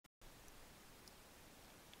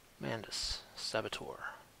Landis, Saboteur.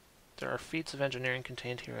 There are feats of engineering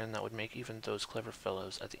contained herein that would make even those clever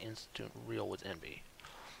fellows at the Institute reel with envy.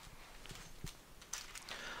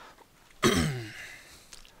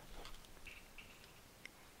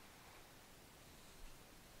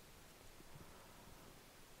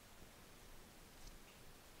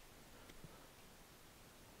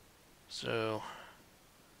 So,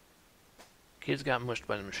 kids got mushed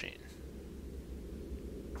by the machine.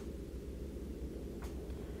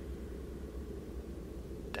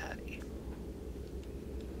 Daddy.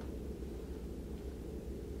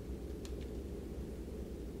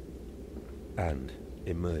 And,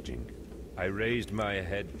 emerging, I raised my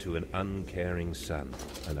head to an uncaring sun,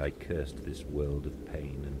 and I cursed this world of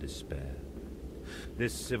pain and despair.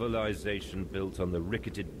 This civilization built on the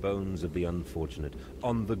ricketed bones of the unfortunate,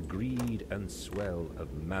 on the greed and swell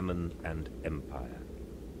of mammon and empire.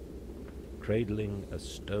 Cradling a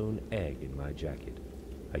stone egg in my jacket,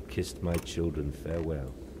 I kissed my children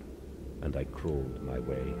farewell, and I crawled my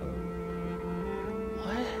way home.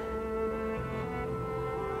 What?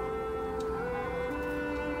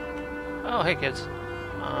 Oh, hey kids.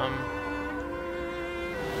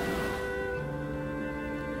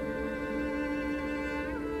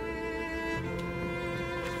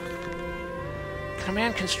 Can a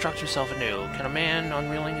man construct himself anew? Can a man, on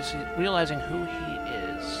realizing who he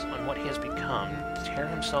is, on what he has become, tear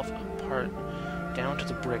himself apart down to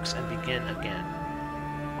the bricks and begin again?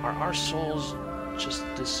 Are our souls just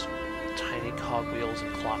this tiny cogwheels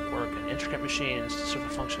and clockwork and intricate machines to serve a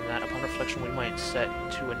function that, upon reflection, we might set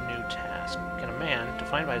to a new task? Can a man,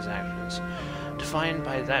 defined by his actions, defined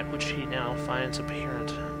by that which he now finds apparent,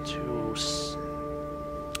 to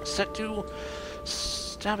set to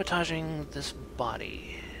sabotaging this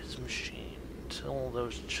body, his machine, till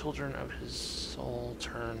those children of his soul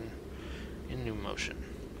turn in new motion,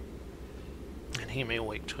 and he may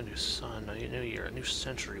wake to a new sun, a new year, a new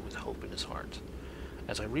century with hope in his heart?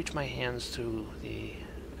 As I reach my hands to the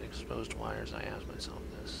exposed wires, I ask myself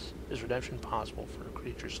this: is redemption possible for a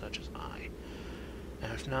creature such as I?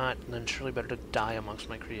 And if not, then surely better to die amongst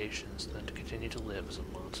my creations than to continue to live as a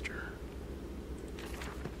monster.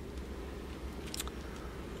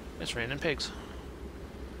 It's raining pigs.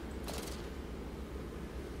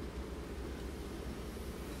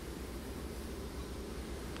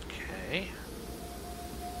 Okay.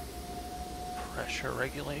 Pressure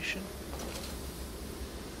regulation.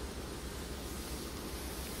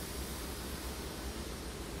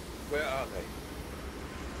 Where are they?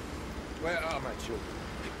 Where are my children?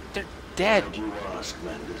 They're dead. Why do you ask,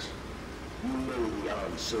 Landis? You know the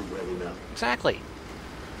answer well enough. Exactly.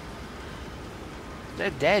 They're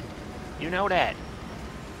dead. You know that.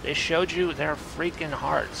 They showed you their freaking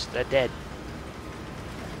hearts. They're dead.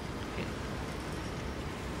 Okay.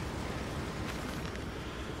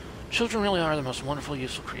 Children really are the most wonderful,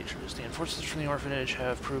 useful creatures. The unfortunates from the orphanage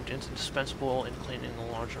have proved indispensable in cleaning the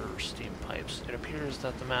larger steam pipes. It appears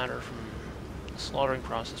that the matter from the slaughtering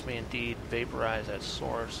process may indeed vaporize at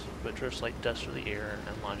source, but drifts like dust through the air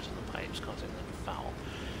and lodges in the pipes, causing them to foul.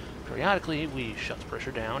 Periodically, we shut the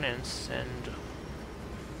pressure down and send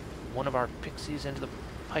one of our pixies into the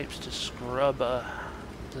pipes to scrub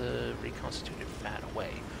the reconstituted fat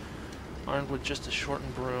away. Armed with just a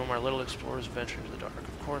shortened broom, our little explorers venture into the dark.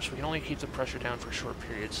 Of course, we can only keep the pressure down for short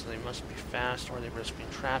periods, so they must be fast or they risk being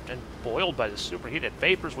trapped and boiled by the superheated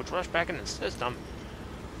vapors which rush back into the system.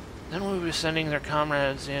 Then we'll be sending their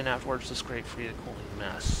comrades in afterwards to scrape free the cooling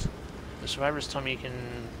mess. The survivor's tummy can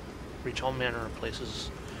reach all manner of places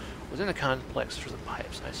within the complex through the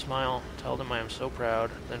pipes. I smile, tell them I am so proud,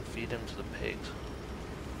 then feed them to the pigs.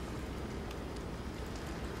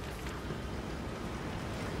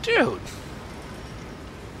 Dude!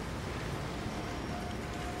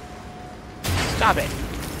 Stop it!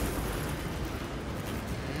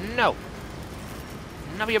 No!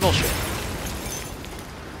 None of your bullshit.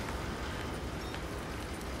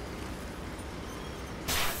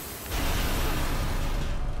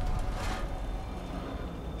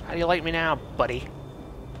 How do you like me now, buddy?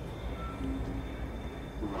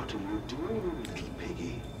 What are you doing, little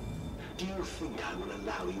piggy? Do you think I will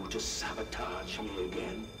allow you to sabotage me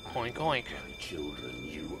again? Oink oink. My children,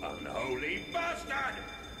 you unholy bastard!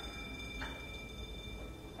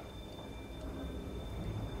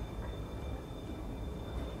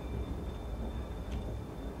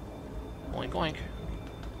 Oink oink.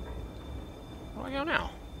 Where do I go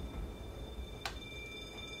now?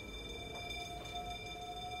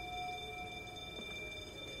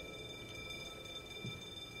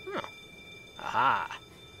 Oh. Aha!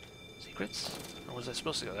 Secrets? Or was I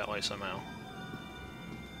supposed to go that way somehow?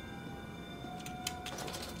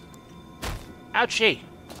 Ouchie!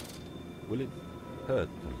 Will it hurt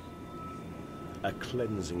them? A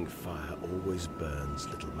cleansing fire always burns,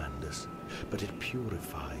 little Mandus, but it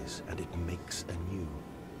purifies and it makes anew.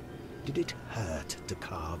 Did it hurt to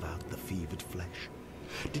carve out the fevered flesh?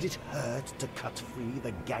 Did it hurt to cut free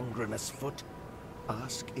the gangrenous foot?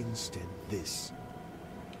 Ask instead this.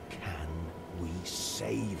 Can we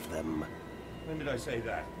save them? When did I say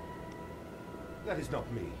that? That is not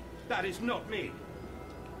me. That is not me!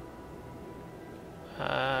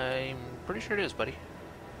 I'm pretty sure it is, buddy.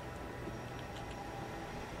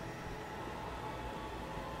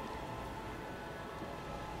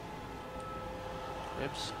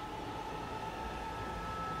 Ribs.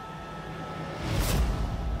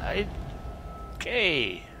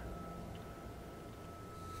 Okay.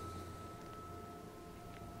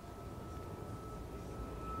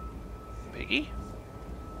 Piggy?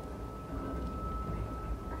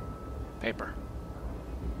 Paper.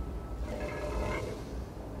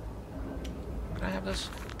 Can I have this?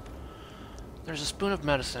 There's a spoon of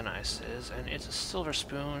medicine, I says, and it's a silver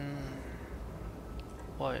spoon.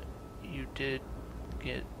 What you did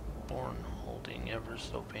get born holding ever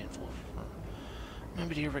so painful for.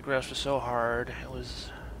 Maybe your regress was so hard, it was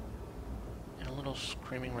in a little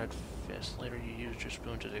screaming red fist. Later you used your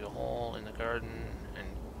spoon to dig a hole in the garden and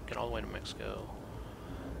get all the way to Mexico.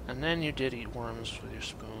 And then you did eat worms with your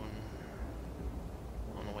spoon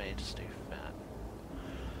on the way to stay fat.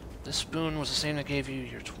 This spoon was the same that gave you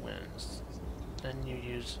your twins. Then you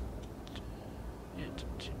used it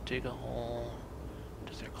to dig a hole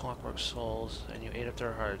to their clockwork souls, and you ate up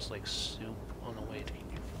their hearts like soup on the way to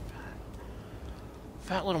keep you fat.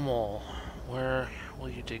 Fat little mole, where will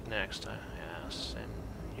you dig next? I asked, and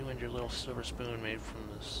you and your little silver spoon made from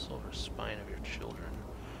the silver spine of your children,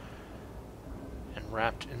 and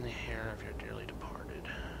wrapped in the hair of your dearly departed.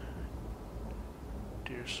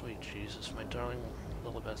 Dear sweet Jesus, my darling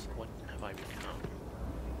Lilibeth, what have I become?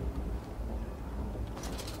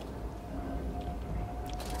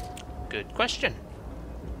 Good question.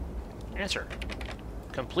 Answer.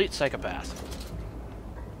 Complete psychopath.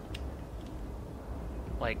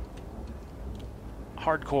 Like,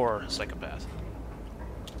 hardcore psychopath.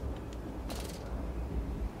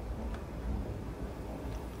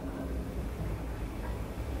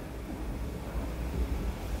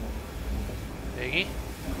 Biggie?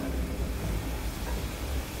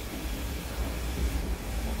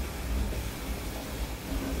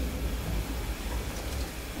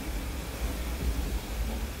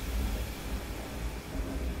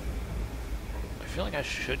 I feel like I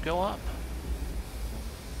should go up.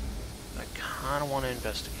 I kind of want to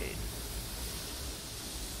investigate.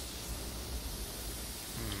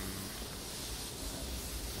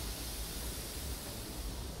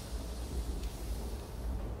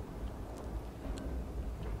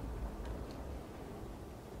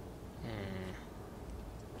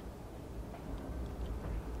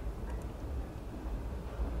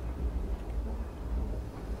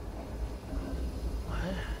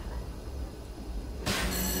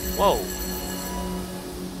 Whoa.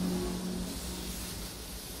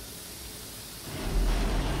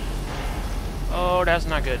 Oh, that's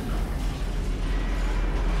not good.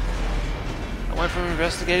 I went from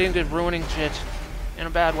investigating to ruining shit in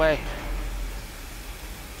a bad way.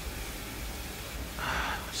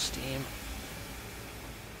 Steam.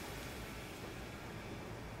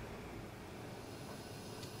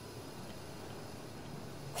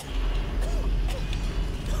 I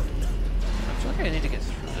feel like I need to get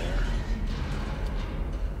through there.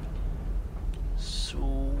 So... Do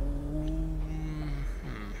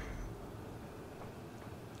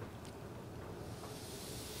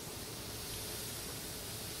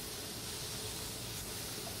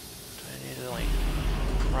I need to, like,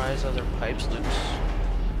 prise other pipes loose?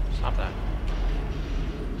 Stop that.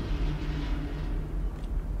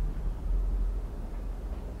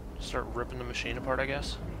 Start ripping the machine apart, I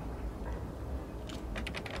guess?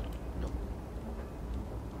 Nope.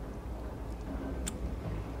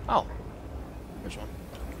 Oh. There's one.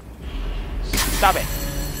 Stop it!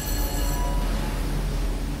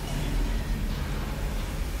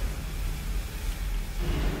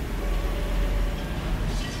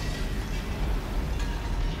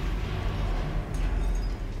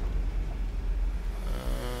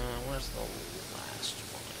 Where's the last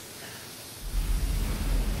one?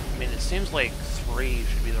 I mean, it seems like 3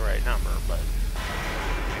 should be the right number, but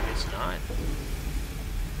maybe it's not.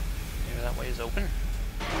 Maybe that way is open.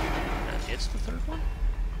 And it's the third one?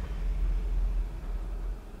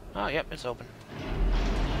 Oh, yep, it's open.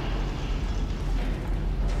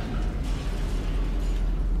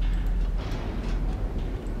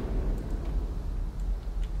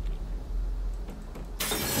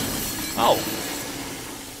 Oh.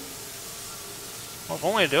 Well, if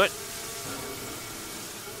only to do it.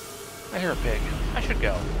 I hear a pig. I should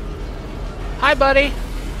go. Hi, buddy.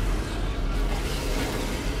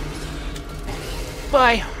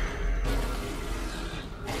 Bye.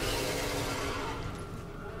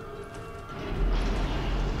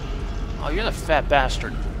 Oh, you're the fat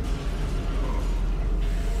bastard.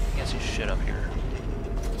 Can't see shit up here.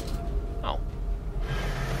 Oh.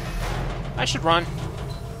 I should run.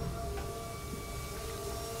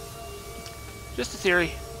 Just a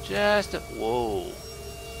theory. Just a... Whoa.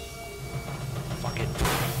 Fuck it.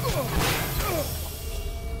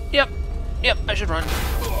 Yep. Yep, I should run.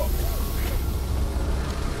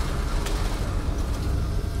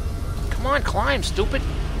 Come on, climb, stupid.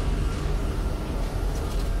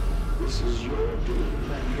 This is your doing,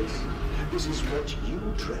 Magnus. This is what you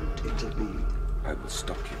dreamt it'll be. I will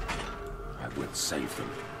stop you. I will save them.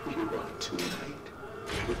 You are too late.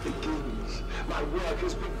 It begins. My work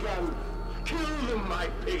has begun. Kill them, my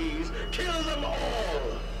piggies. Kill them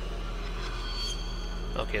all.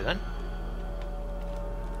 Okay, then.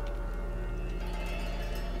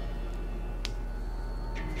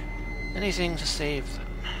 Anything to save them.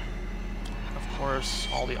 Of course,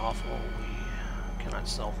 all the offal we cannot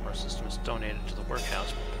sell from our system is donated to the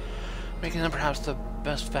workhouse, making them perhaps the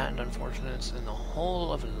best fattened unfortunates in the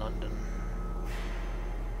whole of London.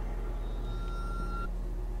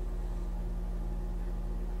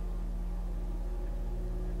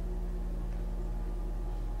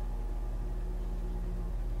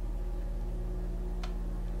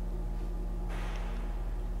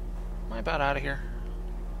 Am I about out of here?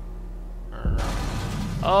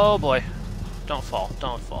 Oh boy. Don't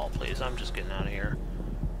fall, please. I'm just getting out of here.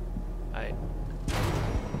 Oh.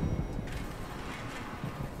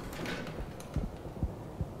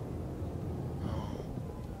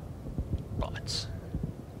 Butts.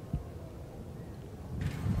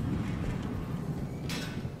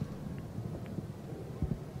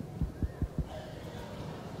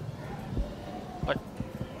 What?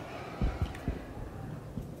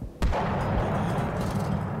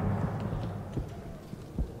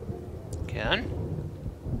 Again?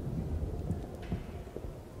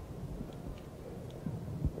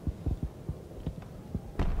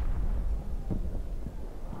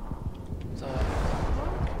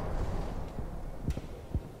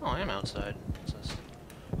 Oh, I am outside. What's this?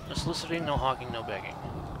 No soliciting, no hawking, no begging.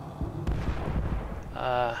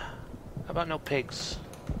 How about no pigs?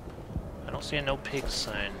 I don't see a no pigs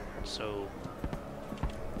sign, so...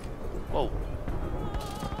 Whoa.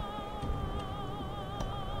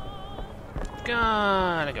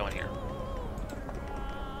 Gotta go in here.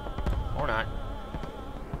 Or not.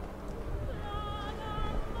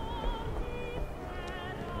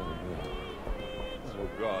 Oh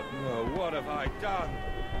God, no, what have I done?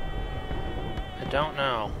 I don't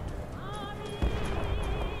know.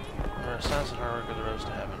 There are signs of our work of the roads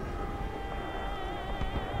to heaven.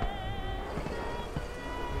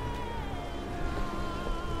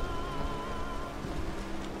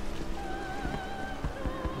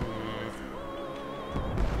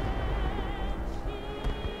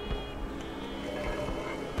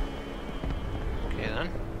 Okay then.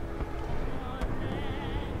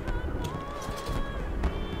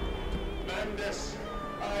 Mandus,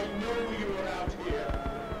 I know you are out here.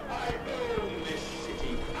 I own this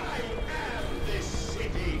city. I am this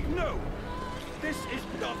city. No! This is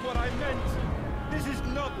not what I meant! This is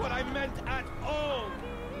not what I meant at all!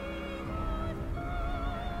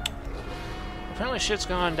 Apparently shit's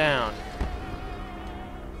gone down.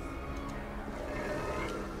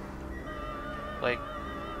 Like,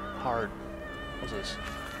 hard. What's this?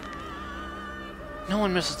 No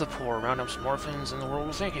one misses the poor. Round up some orphans, and the world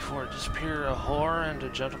will thank you for it. Disappear a whore, and a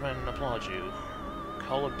gentleman applaud you.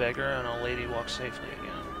 Call a beggar, and a lady walk safely again.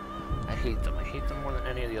 I hate them. I hate them more than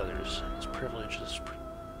any of the others. This privilege, this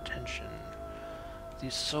pretension.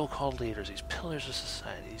 These so-called leaders, these pillars of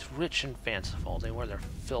society, these rich and fanciful. They wear their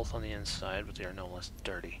filth on the inside, but they are no less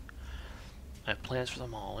dirty. I have plans for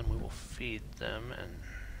them all, and we will feed them, and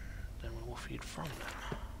then we will feed from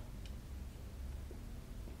them.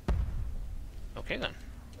 Okay then.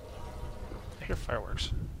 I hear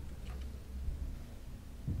fireworks.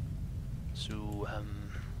 So,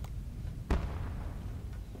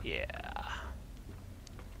 yeah.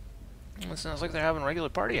 It sounds like they're having a regular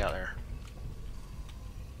party out there.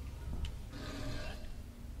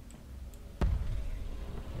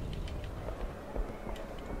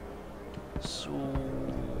 So,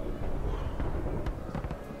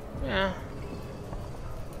 yeah.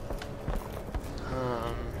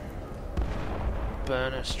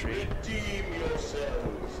 Burner Street. Redeem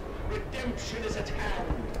yourselves. Redemption is at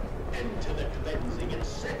hand. enter the cleansing and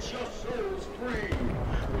set your souls free.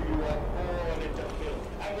 You are born into filth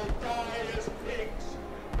and will die as pigs.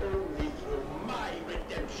 Only through my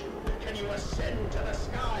redemption can you ascend to the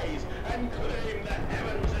skies and claim the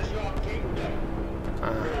heavens as your kingdom. Fall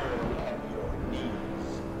on your knees.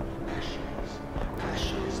 Ashes,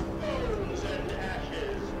 ashes, bones and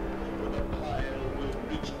ashes. For the pile will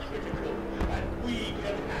reach critical, and we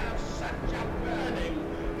can have such a burning.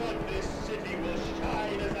 But this city will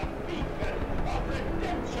shine as a beacon of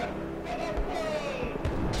redemption for the world.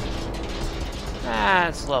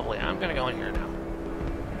 That's lovely. I'm gonna go in here now.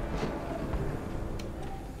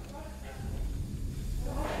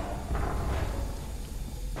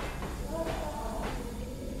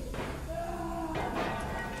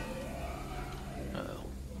 Uh-oh.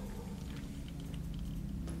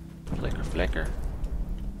 Flicker, flicker.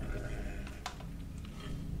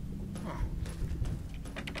 Huh.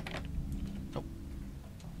 Nope.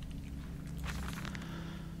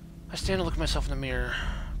 I stand to look at myself in the mirror,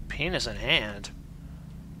 penis in hand,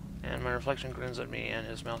 and my reflection grins at me, and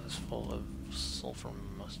his mouth is full of sulfur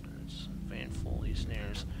mustards. Baneful, he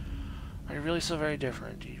sneers. Are you really so very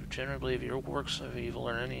different? Do you generally believe your works of evil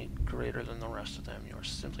are any greater than the rest of them? You are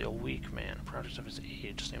simply a weak man, a product of his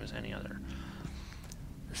age, same as any other.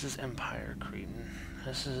 This is empire, Cretan.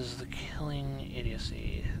 This is the killing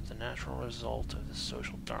idiocy, the natural result of this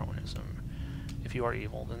social Darwinism. If you are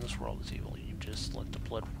evil, then this world is evil. You just let the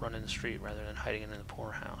blood run in the street rather than hiding it in the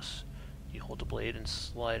poorhouse. You hold the blade and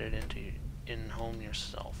slide it in home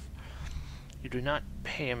yourself. You do not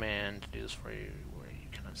pay a man to do this for you where you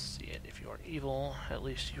cannot see it. If you are evil, at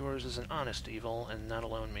least yours is an honest evil, and that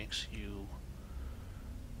alone makes you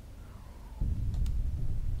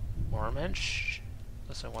Warmensch.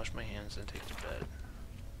 Unless I wash my hands and take to bed.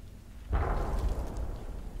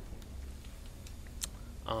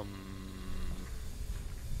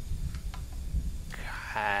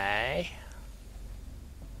 Okay.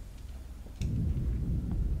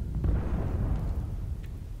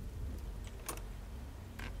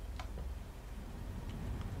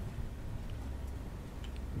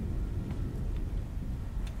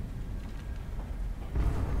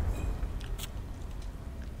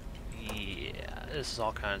 This is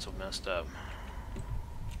all kinds of messed up.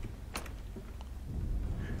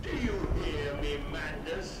 Do you hear me,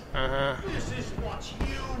 Mandus? Uh-huh. This is what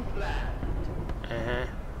you planned. Uh-huh.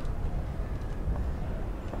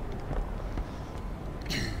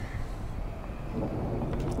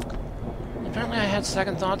 Apparently I had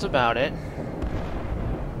second thoughts about it.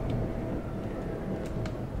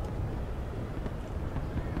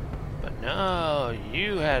 But no,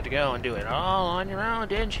 you had to go and do it all on your own,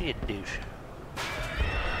 didn't you, douche?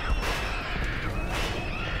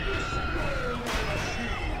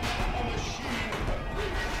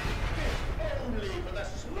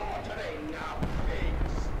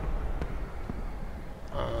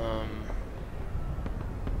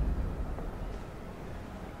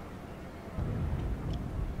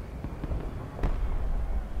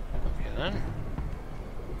 Okay then.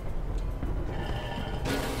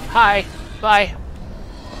 Hi. Bye.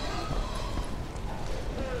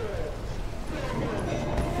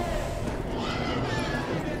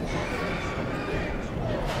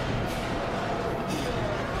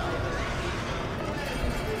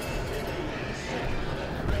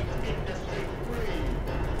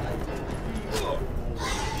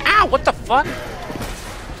 Ow, what the fuck?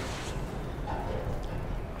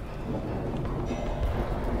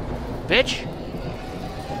 Bitch.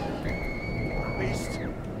 Beast!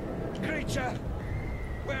 Creature!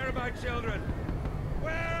 Where are my children?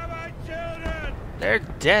 Where are my children? They're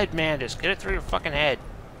dead, man. Just get it through your fucking head.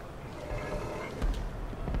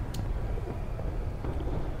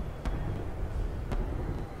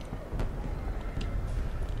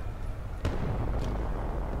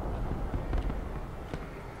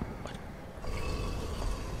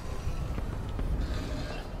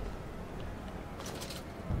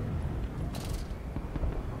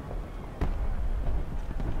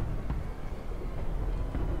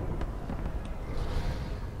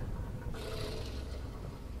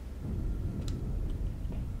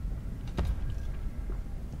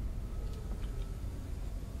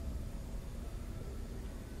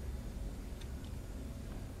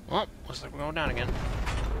 Well, looks like we're going down again.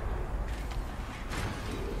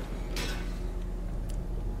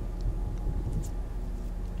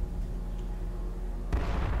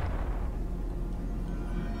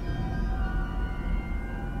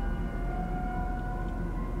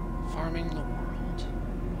 Farming the world.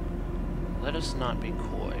 Let us not be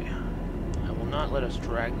coy. I will not let us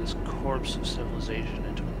drag this corpse of civilization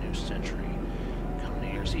into a new century. Come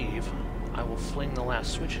New Year's Eve, I will fling the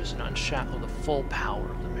last switches and unshackle the full power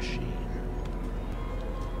of the machine.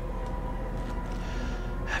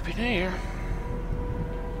 Happy New Year.